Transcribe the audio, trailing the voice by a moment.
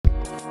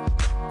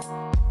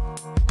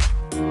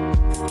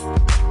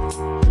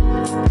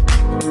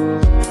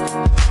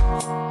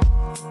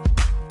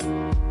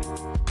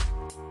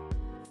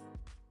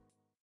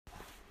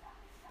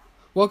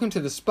Welcome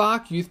to the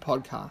Spark Youth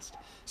Podcast.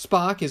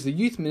 Spark is the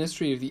youth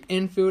ministry of the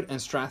Enfield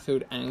and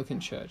Strathfield Anglican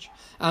Church.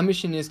 Our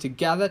mission is to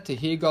gather to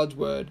hear God's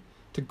word,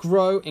 to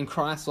grow in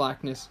Christ's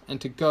likeness,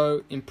 and to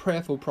go in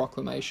prayerful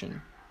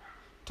proclamation.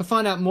 To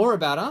find out more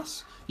about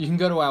us, you can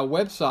go to our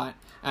website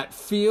at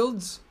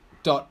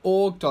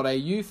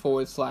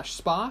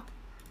fields.org.au/spark,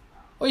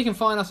 or you can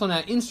find us on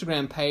our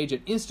Instagram page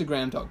at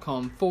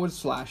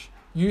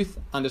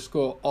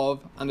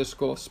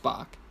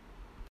instagram.com/youth_of_spark.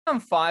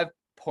 5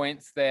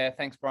 points there,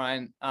 thanks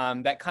Brian,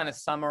 that kind of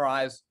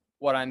summarize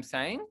what I'm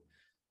saying.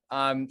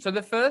 So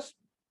the first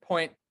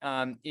point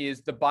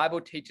is the Bible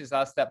teaches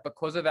us that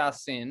because of our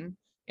sin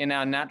in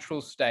our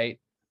natural state,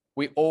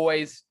 we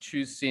always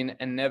choose sin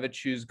and never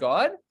choose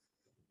God.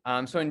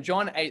 So in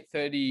John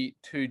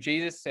 8:32,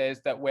 Jesus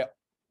says that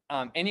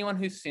anyone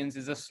who sins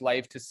is a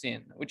slave to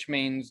sin, which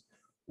means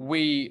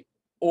we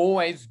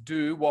always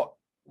do what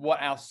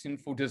our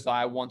sinful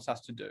desire wants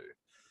us to do.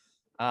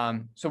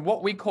 So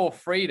what we call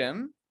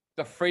freedom,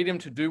 the freedom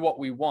to do what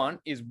we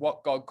want, is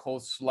what God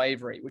calls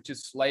slavery, which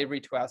is slavery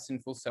to our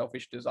sinful,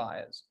 selfish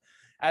desires.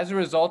 As a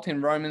result,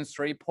 in Romans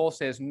 3, Paul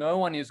says, no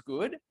one is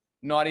good,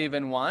 not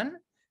even one.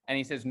 And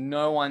he says,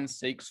 no one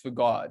seeks for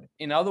God.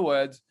 In other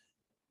words,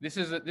 this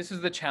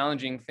is the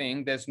challenging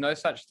thing. There's no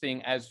such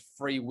thing as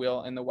free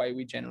will in the way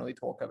we generally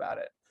talk about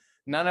it.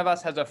 None of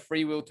us has a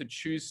free will to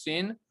choose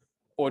sin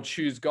or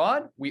choose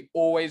God. We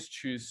always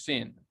choose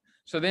sin.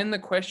 So then the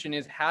question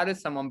is, how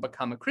does someone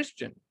become a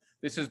Christian?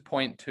 This is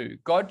point 2.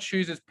 God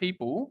chooses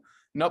people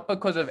not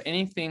because of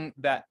anything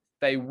that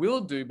they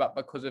will do, but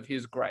because of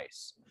his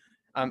grace.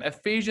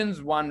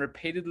 Ephesians 1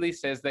 repeatedly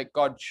says that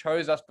God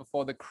chose us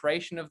before the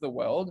creation of the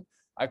world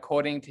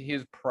according to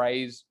his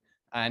praise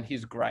and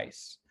his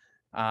grace.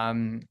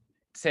 It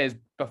says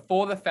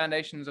before the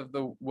foundations of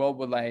the world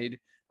were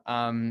laid,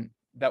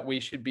 that we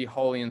should be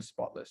holy and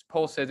spotless.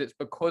 Paul says it's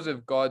because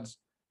of God's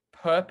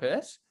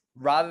purpose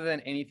rather than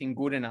anything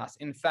good in us.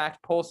 In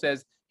fact, Paul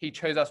says he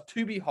chose us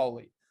to be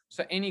holy.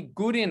 So any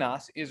good in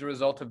us is a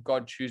result of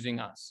God choosing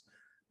us.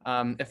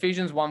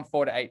 Ephesians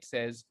 1:4-8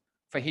 says,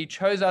 for he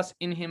chose us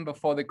in him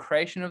before the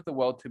creation of the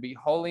world to be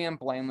holy and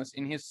blameless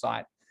in his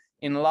sight.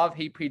 In love,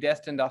 he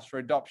predestined us for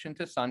adoption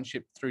to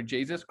sonship through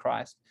Jesus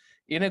Christ,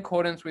 in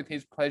accordance with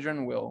his pleasure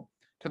and will,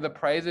 to the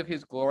praise of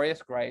his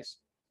glorious grace,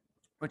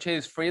 which he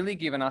has freely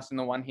given us in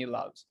the one he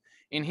loves.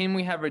 In him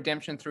we have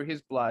redemption through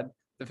his blood,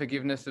 the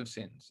forgiveness of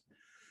sins.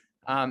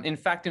 In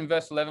fact, in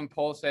verse 11,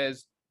 Paul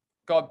says,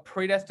 God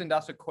predestined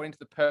us according to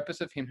the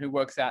purpose of him who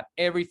works out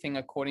everything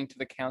according to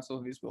the counsel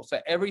of his will. So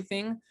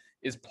everything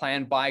is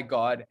planned by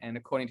God and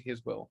according to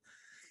his will.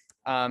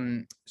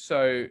 And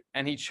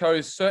he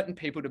chose certain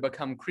people to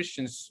become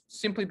Christians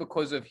simply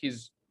because of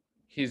his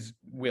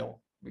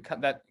will. We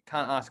can't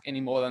ask any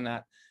more than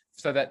that.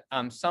 So that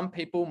some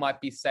people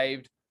might be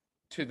saved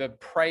to the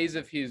praise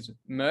of his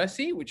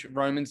mercy, which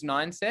Romans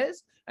 9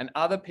 says, and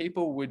other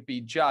people would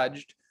be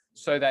judged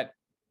so that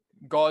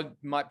God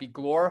might be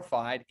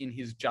glorified in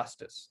his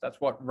justice. That's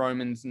what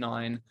Romans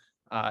 9,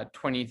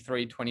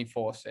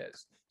 23-24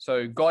 says.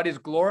 So God is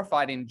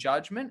glorified in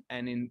judgment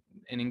and in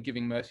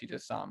giving mercy to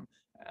some.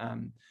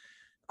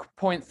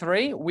 Point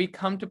 3, we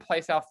come to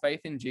place our faith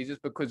in Jesus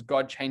because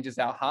God changes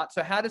our heart.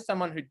 So how does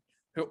someone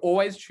who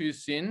always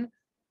choose sin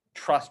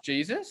trust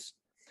Jesus?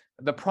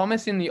 The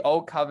promise in the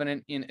Old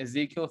Covenant in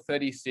Ezekiel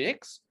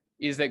 36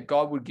 is that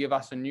God would give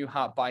us a new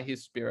heart by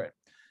his Spirit.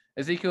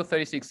 Ezekiel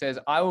 36 says,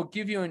 I will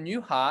give you a new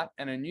heart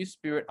and a new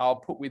spirit I'll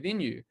put within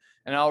you.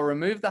 And I'll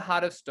remove the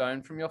heart of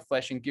stone from your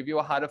flesh and give you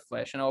a heart of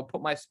flesh. And I will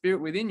put my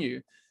spirit within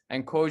you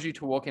and cause you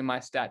to walk in my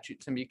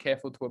statutes and be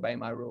careful to obey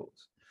my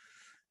rules.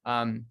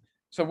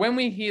 So when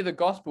we hear the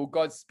gospel,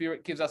 God's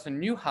Spirit gives us a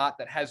new heart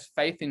that has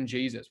faith in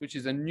Jesus, which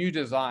is a new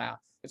desire.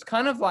 It's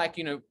kind of like,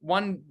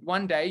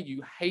 one day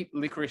you hate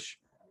licorice,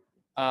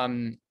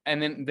 and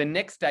then the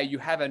next day you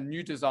have a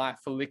new desire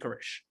for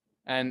licorice.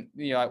 And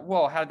you're like,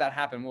 whoa, how did that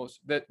happen? Well,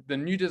 the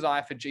new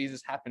desire for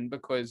Jesus happened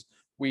because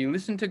we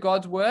listened to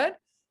God's word,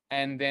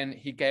 and then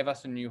he gave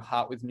us a new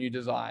heart with new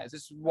desires.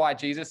 This is why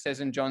Jesus says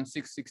in John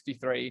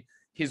 6:63,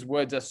 his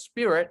words are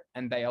spirit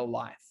and they are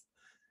life.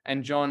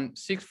 And John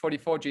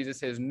 6:44, Jesus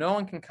says, no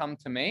one can come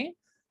to me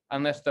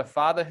unless the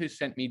Father who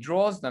sent me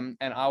draws them,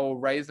 and I will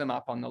raise them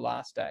up on the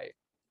last day.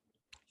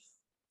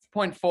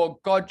 Point 4,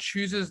 God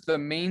chooses the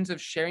means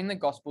of sharing the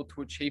gospel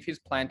to achieve his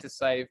plan to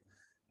save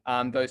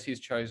those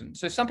he's chosen.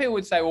 So some people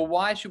would say, well,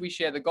 why should we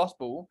share the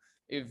gospel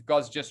if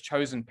God's just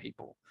chosen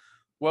people?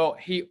 Well,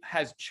 he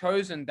has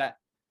chosen that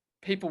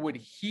people would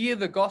hear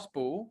the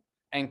gospel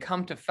and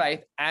come to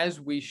faith as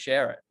we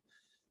share it.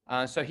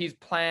 So he's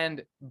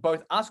planned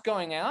both us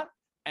going out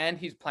and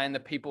he's planned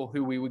the people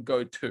who we would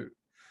go to.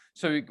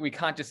 So we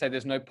can't just say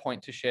there's no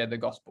point to share the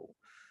gospel.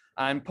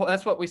 And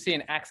that's what we see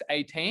in Acts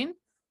 18,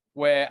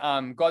 where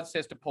God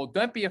says to Paul,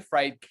 don't be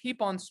afraid,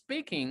 keep on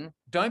speaking,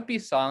 don't be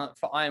silent,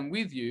 for I am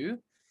with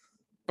you,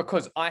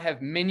 because I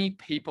have many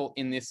people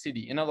in this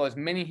city. In other words,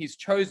 many he's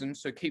chosen,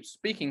 so keep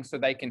speaking so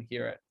they can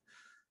hear it.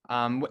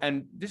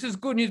 And this is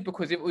good news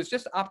because if it was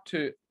just up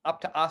to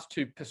us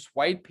to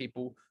persuade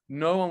people,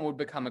 no one would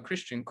become a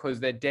Christian because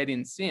they're dead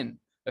in sin.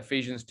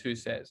 Ephesians 2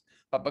 says,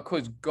 but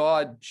because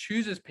God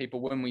chooses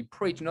people when we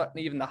preach, not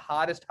even the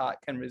hardest heart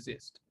can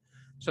resist.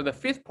 So the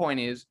fifth point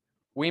is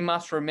we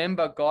must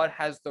remember God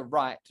has the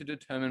right to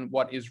determine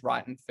what is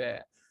right and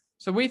fair.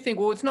 So we think,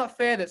 well, it's not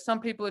fair that some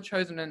people are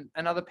chosen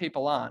and other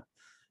people aren't.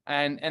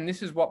 And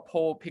this is what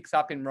Paul picks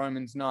up in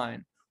Romans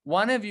 9.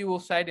 One of you will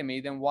say to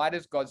me, then why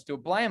does God still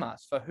blame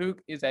us? For who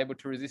is able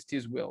to resist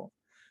his will?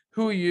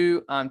 Who are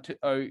you,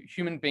 a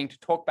human being, to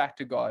talk back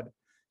to God?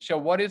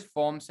 Shall what is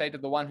formed say to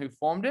the one who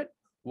formed it,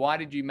 why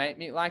did you make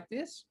me like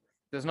this?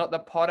 Does not the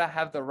potter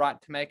have the right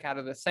to make out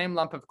of the same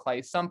lump of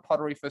clay some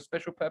pottery for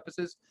special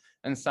purposes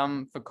and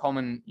some for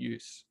common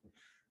use?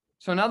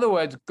 So in other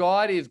words,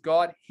 God is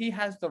God. He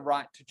has the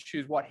right to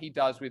choose what he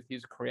does with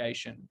his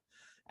creation.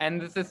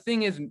 And the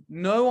thing is,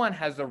 no one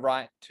has the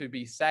right to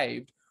be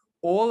saved.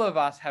 All of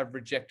us have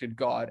rejected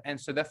God. And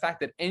so the fact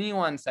that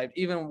anyone's saved,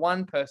 even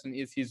one person,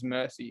 is his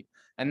mercy.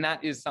 And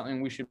that is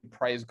something we should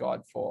praise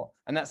God for.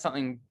 And that's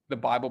something the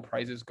Bible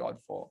praises God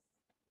for.